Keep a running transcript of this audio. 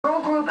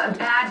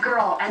bad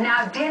girl. And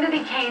now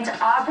Danity Kane's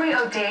Aubrey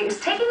O'Day is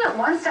taking it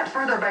one step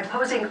further by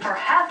posing for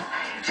Hef.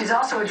 She's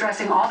also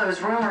addressing all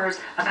those rumors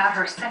about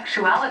her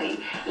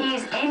sexuality.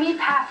 E's Amy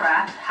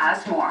Paffrath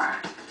has more.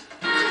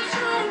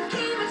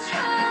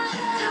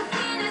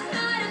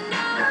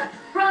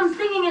 From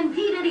singing in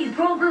P. Diddy's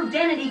girl group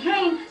Danity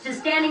Kane to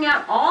standing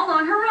out all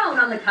on her own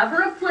on the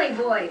cover of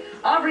Playboy,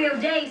 Aubrey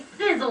O'Day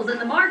sizzles in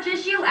the March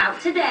issue out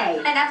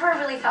today. I never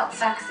really felt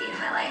sexy in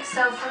my life,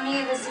 so for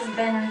me this has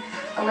been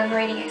a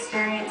liberating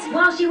experience.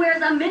 While she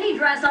wears a mini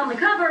dress on the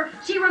cover,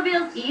 she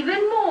reveals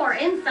even more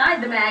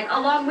inside the mag,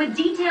 along with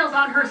details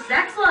on her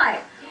sex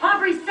life.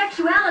 Aubrey's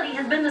sexuality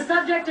has been the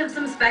subject of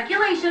some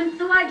speculation,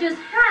 so I just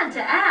had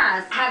to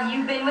ask. Have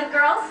you been with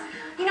girls?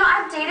 You know,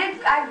 I've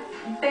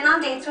been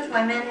on dates with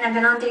women, I've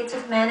been on dates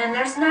with men, and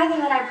there's neither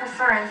that I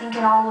prefer. I think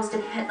it all was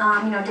dependent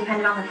on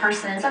the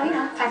person. So,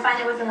 if I find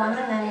it with a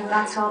woman, then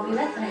that's who I'll be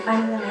with, and if I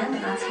find it with a man,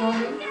 then that's who I'll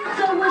be with.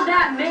 So would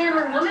that man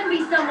or woman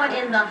be someone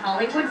in the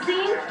Hollywood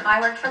scene? I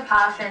worked for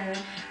Puff, and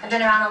I've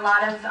been around a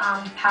lot of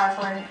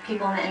powerful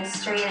people in the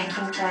industry, and I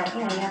think that,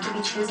 you have to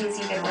be choosy as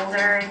you get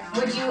older.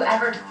 Would you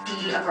ever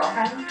be a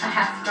girlfriend? A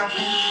half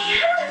girlfriend? I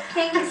don't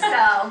think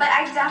so, but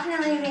I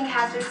definitely think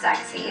Hef is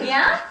sexy.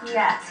 Yeah?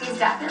 Yes, he's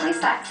definitely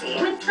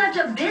sexy. With such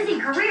a busy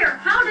career,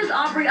 how does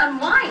Aubrey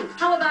unwind?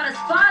 How about a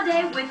spa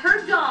day with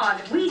her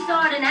dog? We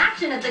saw it in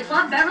action at the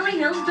Club Beverly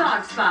Hills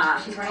Dog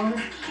Spa. She's wearing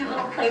this cute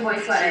little Playboy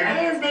sweater.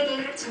 She is. They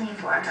gave it to me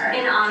for her.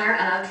 In honor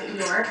of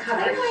your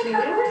cover shoot.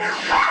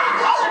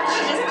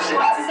 She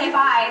wants to say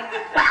bye.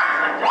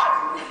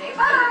 Say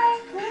bye.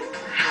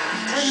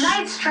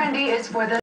 Tonight's trendy is for the